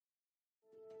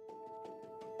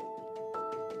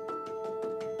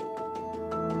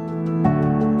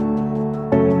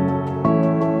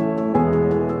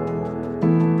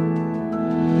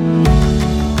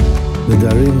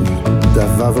Nedarim,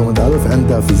 Daf Vav Amud Aleph and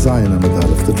Daf Zayin Amud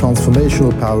Aleph, the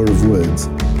transformational power of words.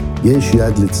 Yesh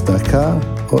Yad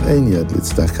Litzdaka or Ein Yad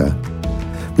Litzdaka.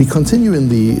 We continue in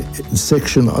the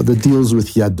section that deals with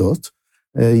Yadot.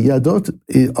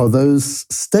 Yadot are those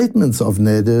statements of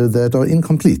Neder that are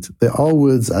incomplete. There are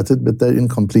words uttered, but they're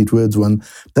incomplete words. One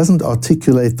doesn't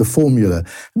articulate the formula.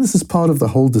 And this is part of the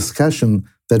whole discussion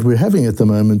that we're having at the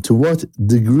moment. To what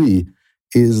degree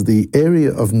is the area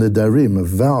of Nedarim, of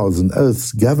vows and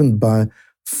oaths, governed by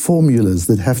formulas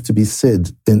that have to be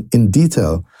said in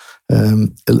detail? A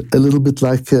little bit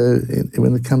like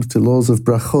when it comes to laws of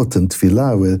brachot and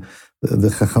tefillah, where the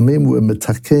Chachamim were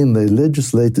metakein, they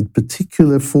legislated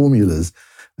particular formulas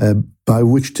by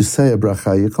which to say a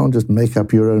bracha. You can't just make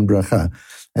up your own bracha.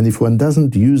 And if one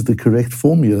doesn't use the correct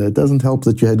formula, it doesn't help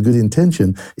that you had good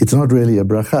intention. It's not really a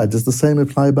bracha. Does the same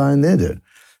apply by a neder?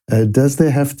 Does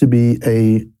there have to be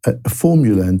a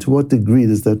formula, and to what degree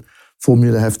does that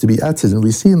formula have to be uttered? And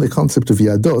we see in the concept of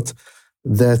Yadot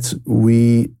that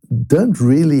we don't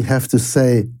really have to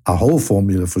say a whole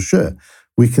formula for sure.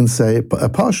 We can say a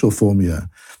partial formula.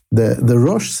 The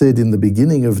Rosh said in the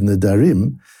beginning of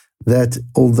Nedarim that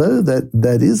although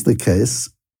that is the case,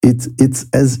 it's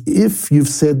as if you've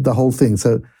said the whole thing.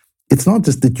 So it's not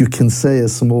just that you can say a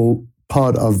small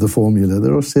part of the formula.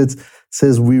 The Rosh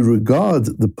says we regard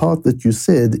the part that you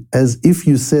said as if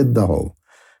you said the whole.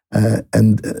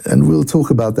 And we'll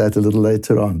talk about that a little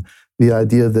later on. The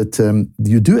idea that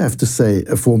you do have to say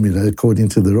a formula according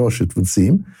to the Rosh, it would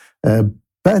seem.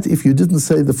 But if you didn't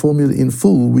say the formula in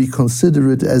full, we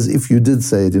consider it as if you did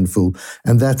say it in full.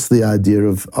 And that's the idea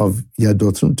of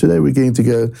Yadot. And today we're going to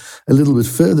go a little bit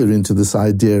further into this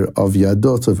idea of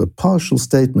Yadot, of a partial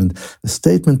statement, a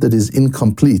statement that is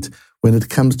incomplete when it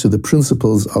comes to the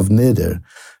principles of Neder.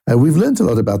 We've learned a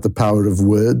lot about the power of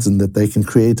words and that they can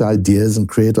create ideas and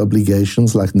create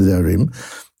obligations like Nedarim,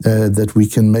 that we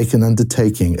can make an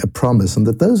undertaking, a promise, and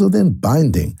that those are then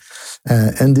binding.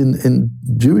 And in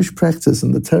Jewish practice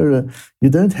and the Torah, you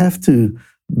don't have to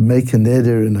make a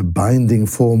neder in a binding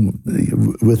form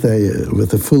with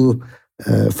a full,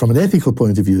 from an ethical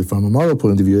point of view, from a moral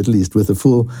point of view at least, with a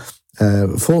full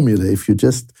formula. If you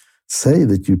just say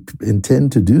that you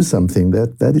intend to do something,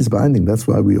 that is binding. That's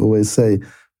why we always say,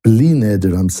 Bli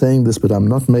neder, I'm saying this, but I'm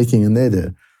not making a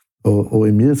neder. Or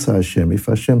Emirza Hashem, if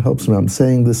Hashem helps me, I'm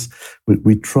saying this,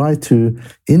 we try to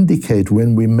indicate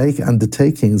when we make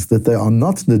undertakings that they are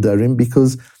not Nedarim,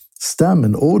 because stam,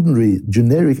 an ordinary,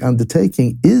 generic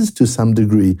undertaking, is to some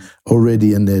degree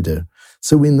already a Neder.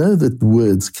 So we know that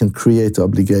words can create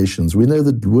obligations. We know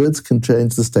that words can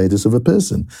change the status of a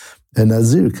person. A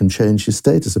Nazir can change his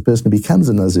status. A person who becomes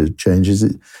a Nazir changes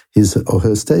his or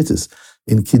her status.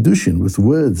 In Kiddushin, with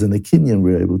words and a kinyan,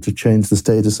 we're able to change the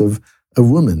status of a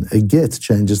woman. A get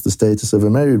changes the status of a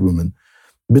married woman.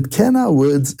 But can our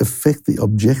words affect the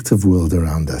objective world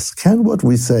around us? Can what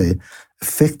we say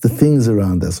affect the things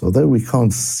around us? Although we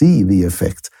can't see the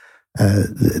effect,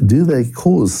 do they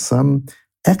cause some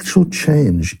actual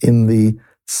change in the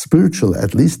spiritual,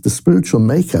 at least the spiritual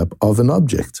makeup of an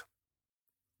object?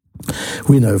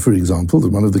 We know, for example,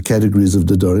 that one of the categories of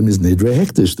Nedarim is Nedrei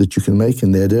Hekdesh, that you can make a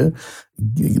Neder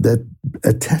that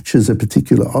attaches a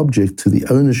particular object to the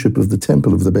ownership of the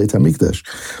temple of the Beit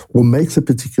HaMikdash, or makes a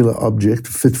particular object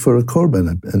fit for a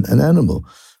korban, an animal,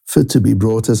 fit to be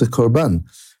brought as a korban.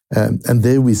 And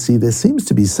there we see there seems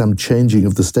to be some changing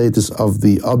of the status of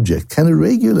the object. Can a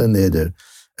regular Neder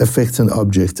affect an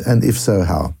object, and if so,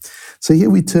 how? So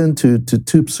here we turn to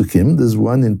two psukim. There's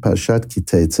one in Parshat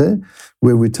Kiteitzeh,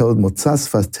 where we're told, Motzas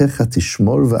fatecha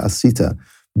tishmor va'asita.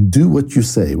 Do what you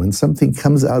say. When something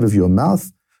comes out of your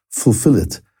mouth, fulfill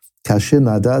it. Kasher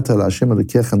nadata l'Hashem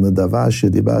Elokecha nedava asher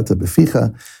dibata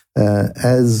beficha.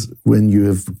 As when you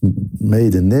have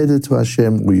made a neder to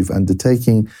Hashem, or you've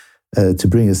undertaking to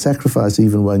bring a sacrifice,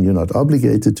 even when you're not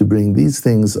obligated to bring, these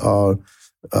things are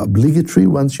obligatory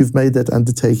once you've made that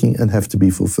undertaking and have to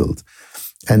be fulfilled.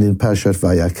 And in Parshat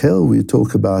Vayakel, we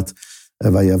talk about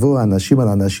Vayavo Anashim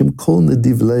al Anashim Kol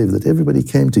Nediv Lev, that everybody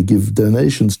came to give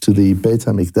donations to the Beit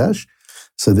HaMikdash.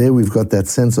 So there we've got that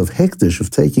sense of hekdesh, of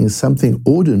taking something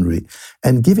ordinary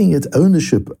and giving it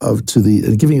ownership to the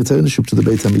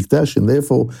Beit HaMikdash, and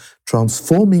therefore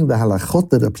transforming the halachot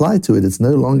that apply to it. It's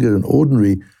no longer an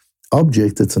ordinary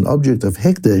object, it's an object of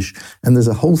hekdesh, and there's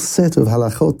a whole set of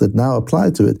halachot that now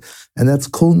apply to it, and that's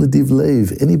Kol Nediv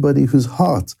Lev, anybody whose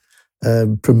heart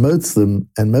promotes them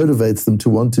and motivates them to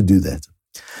want to do that.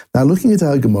 Now, looking at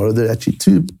our Gemara, there are actually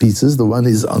two pieces. The one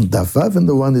is on Daf Vav, and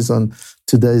the one is on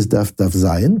today's Daf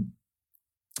Zayin.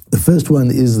 The first one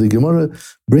is the Gemara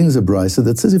brings a brisa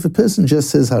that says if a person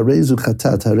just says Harezu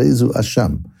Chatat, Harezu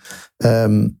Asham,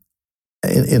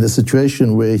 in a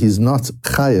situation where he's not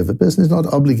chayav, a person is not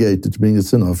obligated to bring a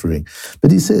sin offering.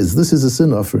 But he says, this is a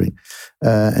sin offering.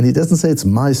 And he doesn't say it's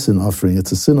my sin offering.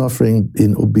 It's a sin offering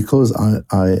because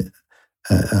I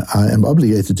am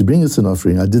obligated to bring a sin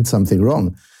offering. I did something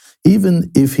wrong.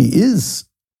 Even if he is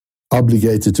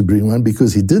obligated to bring one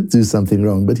because he did do something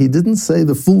wrong, but he didn't say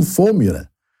the full formula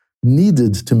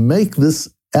needed to make this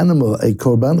animal a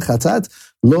korban chatat,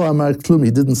 lo amar klum.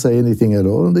 He didn't say anything at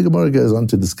all. And the Gemara goes on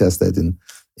to discuss that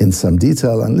in some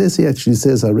detail, unless he actually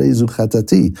says, harezu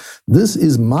chatati, this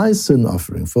is my sin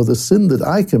offering for the sin that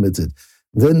I committed.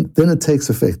 Then it takes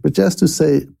effect. But just to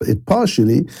say it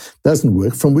partially doesn't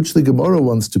work, from which the Gemara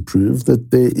wants to prove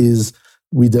that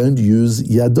we don't use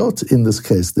yadot in this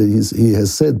case. He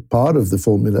has said part of the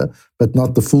formula, but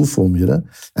not the full formula.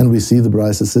 And we see the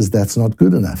Brisa says that's not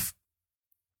good enough.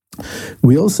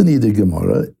 We also need a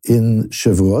Gemara in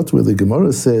Shavuot, where the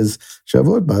Gemara says,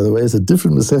 Shavuot, by the way, is a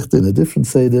different Masechta in a different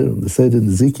Seder, the Seder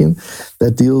Nezikin,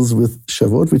 that deals with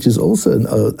Shavuot, which is also an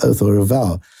oath or a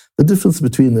vow. The difference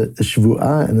between a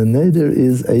Shvu'ah and a Neder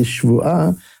is a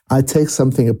Shvu'ah, I take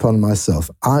something upon myself.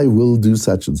 I will do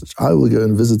such and such. I will go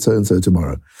and visit so-and-so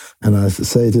tomorrow. And I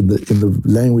say it in the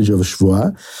language of a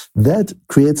Shvu'ah. That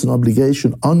creates an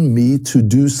obligation on me to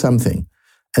do something.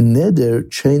 A neder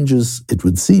changes, it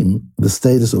would seem, the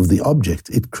status of the object.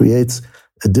 It creates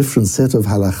a different set of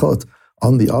halachot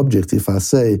on the object. If I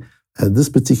say, this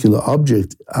particular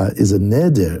object is a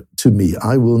neder to me,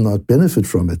 I will not benefit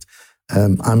from it.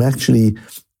 I'm actually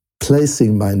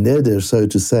placing my neder, so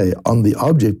to say, on the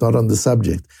object, not on the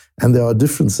subject. And there are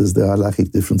differences, there are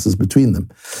halachic differences between them.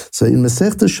 So in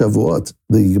Masechta Shavuot,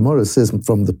 the Gemara says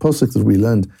from the posuk that we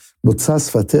learned,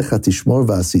 Motzas fatecha tishmor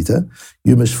va'asita,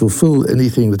 you must fulfill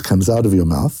anything that comes out of your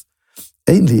mouth.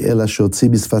 Einli ela shotzi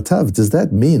bisfatav. Does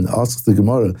that mean, asks the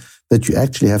Gemara, that you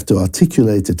actually have to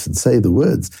articulate it and say the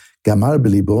words? Gamar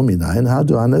b'libo minayin. How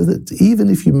do I know that? Even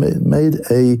if you made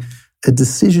a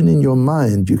decision in your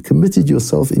mind, you committed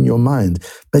yourself in your mind,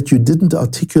 but you didn't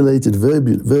articulate it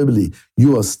verbally,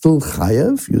 you are still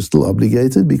chayav, you're still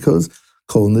obligated, because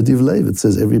Kol Nadiv Lev, it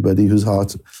says everybody whose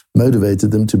heart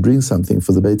motivated them to bring something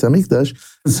for the Beit HaMikdash.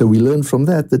 So we learn from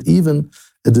that even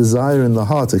a desire in the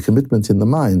heart, a commitment in the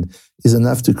mind, is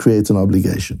enough to create an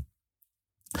obligation.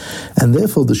 And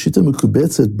therefore the Shita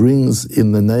Mekubetzet brings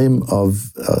in the name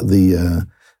of Rabbi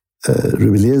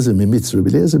Eliezer Mimitz.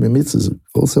 Rabbi Eliezer Mimitz is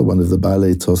also one of the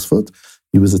Baalei Tosfot.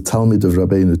 He was a Talmid of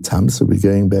Rabbeinu Tam, so we're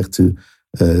going back to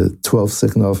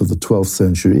second half of the 12th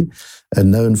century, and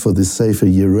known for this Sefer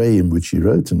Yereim, which he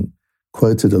wrote and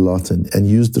quoted a lot and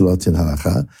used a lot in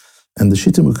Halacha. And the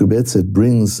Shita Mekubetzet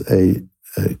brings a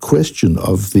question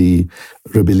of the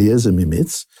Rabbi Eliezer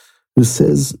Mimitz, who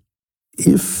says,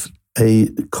 if a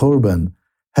korban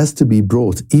has to be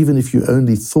brought, even if you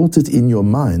only thought it in your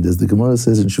mind, as the Gemara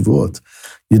says in Shavuot,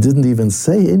 you didn't even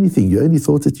say anything, you only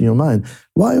thought it in your mind,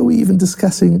 why are we even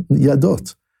discussing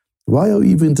yadot? Why are we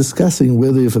even discussing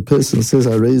whether if a person says,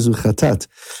 Harezu chatat,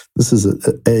 this is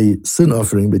a sin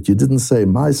offering, but you didn't say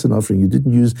my sin offering, you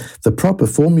didn't use the proper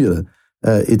formula,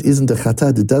 it isn't a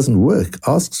chatat, it doesn't work.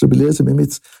 Asks Rabbi Eliezer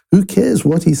Mimitz, who cares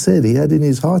what he said? He had in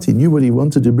his heart, he knew what he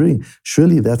wanted to bring.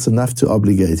 Surely that's enough to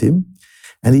obligate him.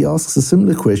 And he asks a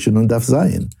similar question on Daf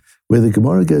Zayin, where the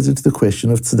Gemara goes into the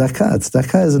question of tzedakah.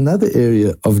 Tzedakah is another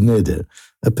area of neder.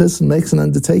 A person makes an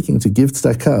undertaking to give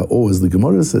tzedakah, or as the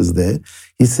Gemara says there,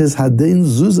 he says, Hadein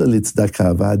zuz ali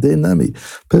tzedakah, v'hadein nami.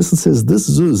 Person says, this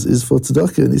zuz is for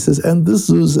tzedakah, and he says, and this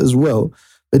zuz as well,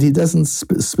 but he doesn't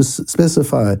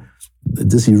specify,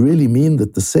 does he really mean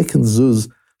that the second zuz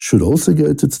should also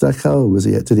go to tzedakah, or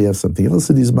did he have something else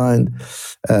in his mind?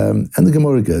 And the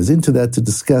Gemara goes into that to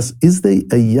discuss, is there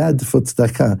a yad for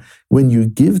tzedakah? When you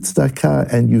give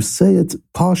tzedakah and you say it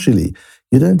partially,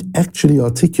 you don't actually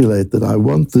articulate that I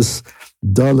want this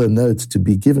dollar note to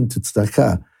be given to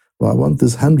tzedakah, or I want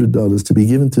this $100 to be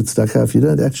given to tzedakah. If you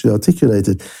don't actually articulate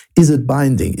it, is it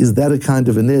binding? Is that a kind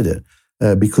of a neder?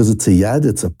 Because it's a yad,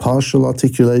 it's a partial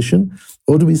articulation?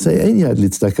 Or do we say, ein yad li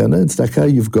tzedakah? No, in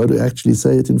tzedakah you've got to actually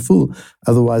say it in full,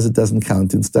 otherwise it doesn't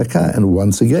count in tzedakah. And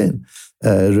once again,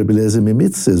 Rabbi Eliezer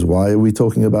Mimitz says, why are we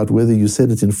talking about whether you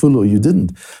said it in full or you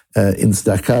didn't? In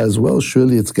tzedakah as well,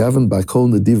 surely it's governed by kol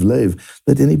nadiv lev,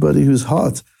 that anybody whose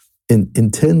heart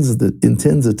intends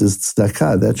it as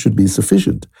tzedakah, that should be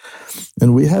sufficient.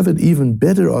 And we have an even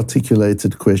better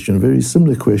articulated question, very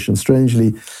similar question.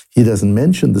 Strangely, he doesn't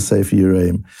mention the Sefer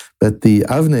Yereim, but the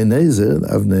Avnei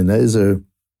Nezer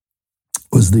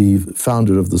was the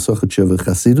founder of the Sochotcheva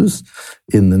Chassidus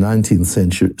in the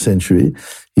 19th century.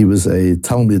 He was a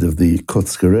Talmid of the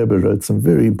Kotzker Rebbe, wrote some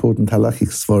very important halachic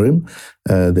sforim.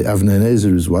 The Avnei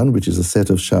Nezer is one, which is a set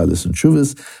of Shalos and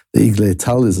Shuvas. The Iglei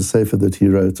Tal is a sefer that he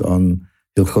wrote on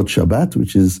Hilchot Shabbat,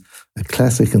 which is a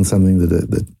classic and something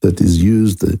that is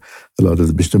used. A lot of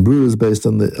the Mishnah Berurah is based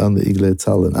on the Iglei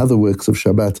Tal and other works of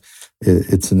Shabbat.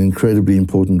 It's an incredibly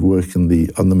important work on the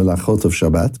Melachot of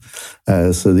Shabbat.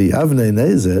 So the Avnei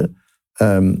Nezer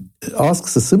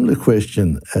asks a similar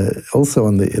question also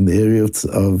in the area of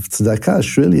tzedakah.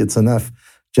 Surely it's enough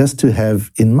just to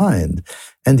have in mind.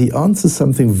 And he answers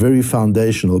something very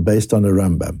foundational based on a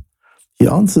Rambam. He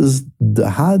answers,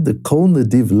 the kol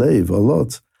nediv leiv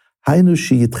alot, hainu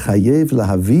sheyitchayev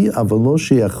lahavi avalo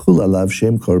sheyachul alav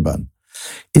shem korban.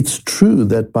 It's true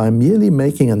that by merely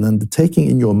making an undertaking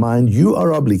in your mind, you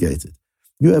are obligated.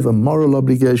 You have a moral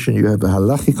obligation, you have a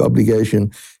halachic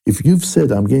obligation. If you've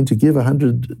said, I'm going to give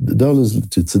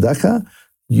 $100 to tzedakah,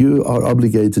 you are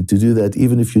obligated to do that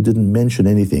even if you didn't mention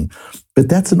anything. But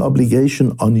that's an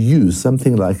obligation on you,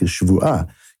 something like a shvu'ah.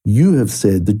 You have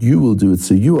said that you will do it,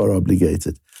 so you are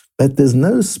obligated. But there's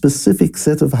no specific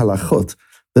set of halachot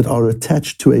that are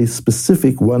attached to a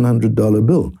specific $100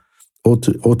 bill or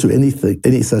to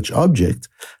any such object.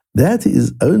 That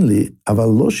is only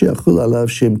aval lo she'achul alav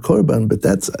shem korban, but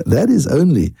that is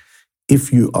only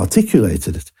if you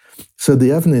articulated it. So the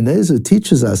Avnei Nezer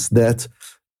teaches us that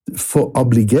for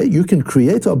you can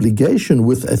create obligation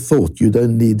with a thought. You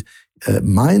don't need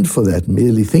mind for that.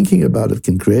 Merely thinking about it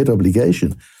can create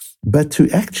obligation. But to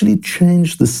actually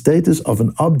change the status of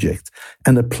an object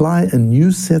and apply a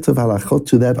new set of halachot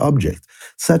to that object,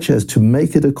 such as to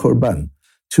make it a korban,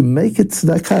 to make it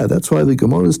tzedakah. That's why the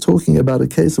Gemara is talking about a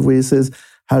case of where he says,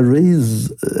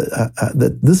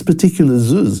 that this particular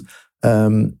zuz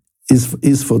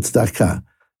is for tzedakah.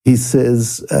 He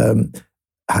says,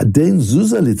 Hadein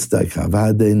zuzah litzedakah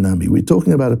v'hadein nami. We're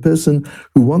talking about a person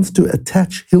who wants to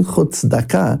attach hilchot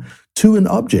tzedakah to an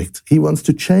object. He wants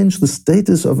to change the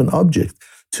status of an object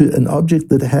to an object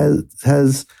that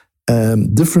has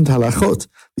different halachot.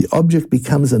 The object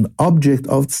becomes an object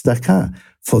of tzedakah.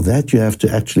 For that, you have to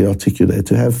actually articulate.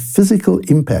 To have physical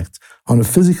impact on a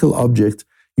physical object,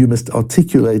 you must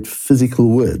articulate physical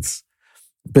words.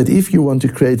 But if you want to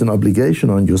create an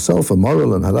obligation on yourself, a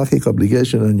moral and halachic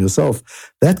obligation on yourself,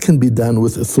 that can be done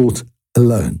with a thought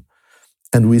alone.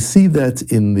 And we see that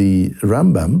in the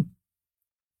Rambam,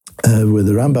 where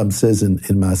the Rambam says in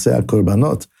Maaseh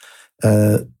HaKorbanot,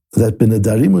 that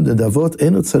b'nedarim u'nedavot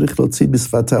eno tzarich lotzi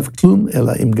b'sfatav klum,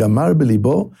 ela im gamar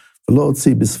b'libo, v'lo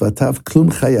otzi b'sfatav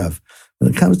klum chayav. When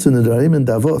it comes to nedarim and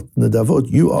nedavot,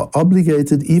 you are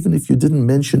obligated even if you didn't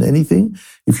mention anything,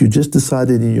 if you just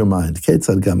decided in your mind.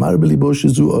 Ketzad gamar b'libo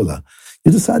shizu ola.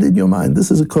 You decided in your mind, this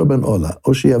is a korban ola,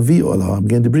 or sheyavi ola, I'm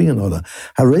going to bring an ola.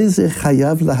 Harei ze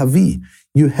chayav lahavi.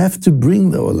 You have to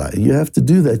bring the ola. You have to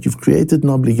do that. You've created an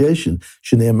obligation.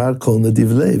 Shneimar kol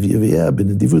nediv leiv, yeviyah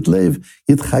b'nedivut leiv,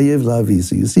 yitchayev lahavi.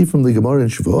 So you see from the Gemara in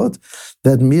Shavuot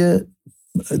that mere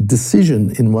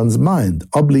decision in one's mind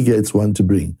obligates one to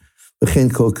bring. But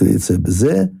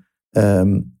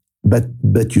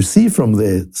you see from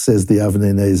there, says the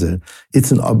Avnei Nezer,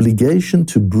 it's an obligation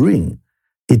to bring.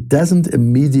 It doesn't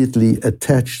immediately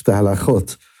attach the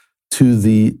halachot to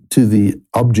the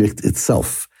object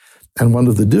itself. And one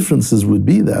of the differences would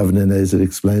be, the Avnei Nezer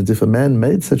explains, if a man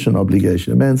made such an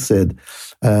obligation, a man said,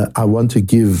 I want to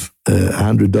give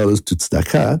 $100 to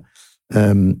tzedakah,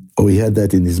 or he had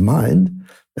that in his mind,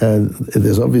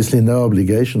 there's obviously no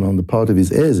obligation on the part of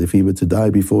his heirs. If he were to die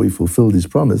before he fulfilled his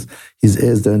promise, his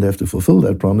heirs don't have to fulfill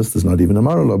that promise. There's not even a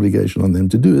moral obligation on them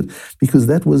to do it, because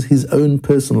that was his own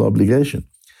personal obligation.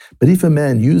 But if a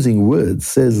man using words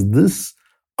says this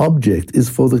object is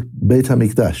for the Beit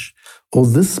HaMikdash, or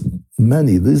this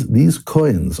money, these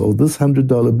coins, or this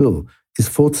 $100 bill is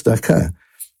for tzedakah,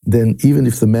 then even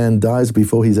if the man dies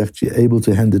before he's actually able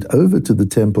to hand it over to the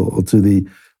temple or to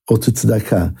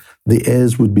tzedakah, the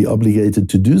heirs would be obligated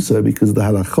to do so because the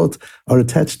halachot are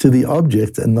attached to the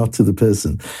object and not to the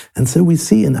person. And so we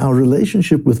see in our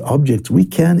relationship with objects, we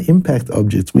can impact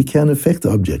objects, we can affect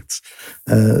objects.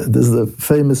 There's the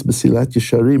famous Mesilat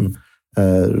Yesharim,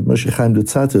 Moshe Chaim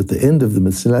Luzzatto, at the end of the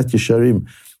Mesilat Yesharim,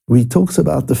 where he talks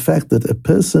about the fact that a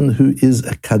person who is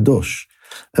a kadosh,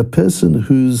 a person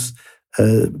who's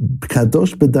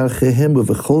kadosh b'darchehem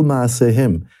v'chol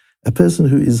ma'asehem, a person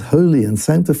who is holy and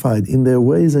sanctified in their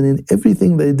ways and in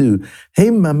everything they do.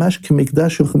 Heim mamash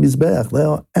k'mikdash u'ch'mizbeach. They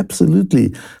are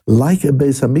absolutely like a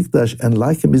Beis HaMikdash and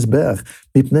like a Mizbeach,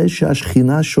 mipnei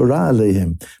she'ashchina shora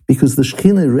aleihem, because the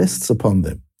Shechina rests upon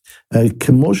them. just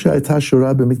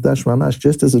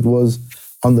as it was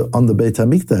on the Beit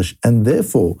HaMikdash. And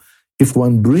therefore, if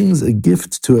one brings a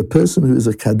gift to a person who is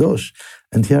a kadosh,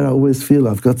 and here I always feel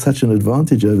I've got such an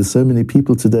advantage over so many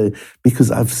people today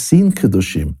because I've seen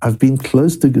Kedoshim. I've been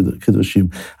close to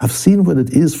Kedoshim. I've seen what it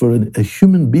is for a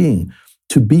human being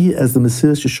to be, as the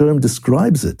Messiah Yesharim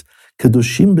describes it,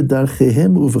 Kedoshim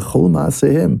b'darchehem uv'chol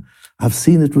ma'asehem. I've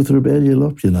seen it with Reb Elia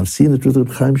Lopian. I've seen it with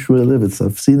Reb Chaim Shmuel Levitz.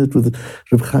 I've seen it with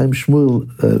Reb Chaim Shmuel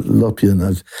Lopian.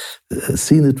 I've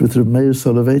seen it with Reb Meir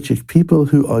Soloveitchik. People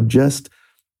who are just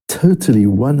totally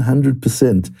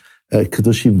 100%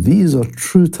 Kedoshim. These are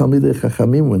true Talmidei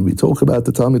Chachamim. When we talk about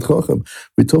the Talmid Chacham,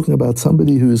 we're talking about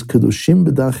somebody who is Kedoshim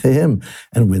b'darchehem.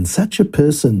 And when such a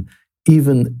person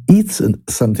even eats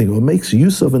something or makes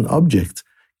use of an object,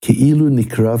 Ke'ilu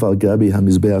nikrav al gabi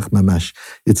hamizbeach mamash.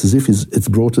 It's as if it's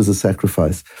brought as a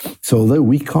sacrifice. So although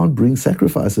we can't bring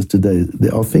sacrifices today,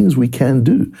 there are things we can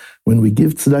do. When we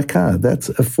give tzedakah, that's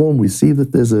a form. We see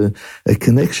that there's a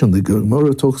connection. The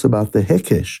Gemara talks about the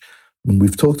hekesh. And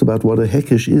we've talked about what a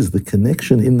hekesh is, the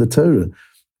connection in the Torah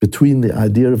between the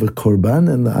idea of a korban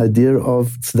and the idea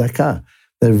of tzedakah.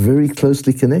 They're very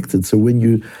closely connected. So when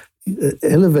you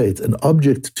elevate an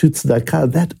object to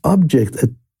tzedakah, that object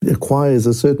acquires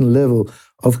a certain level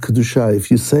of kedusha.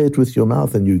 If you say it with your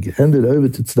mouth and you hand it over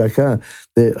to tzedakah,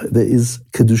 there is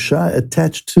kedusha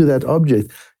attached to that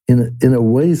object in a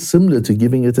way similar to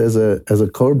giving it as a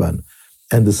korban.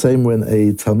 And the same when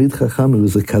a Talmid Chacham, who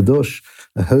is a kadosh,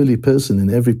 a holy person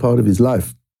in every part of his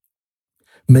life,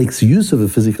 makes use of a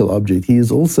physical object, he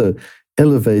is also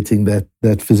elevating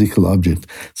that physical object.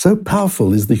 So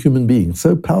powerful is the human being,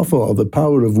 so powerful are the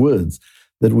power of words,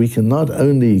 that we can not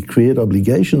only create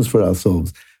obligations for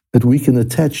ourselves, but we can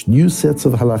attach new sets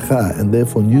of halakha and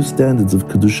therefore new standards of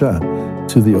kedusha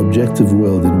to the objective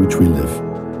world in which we live.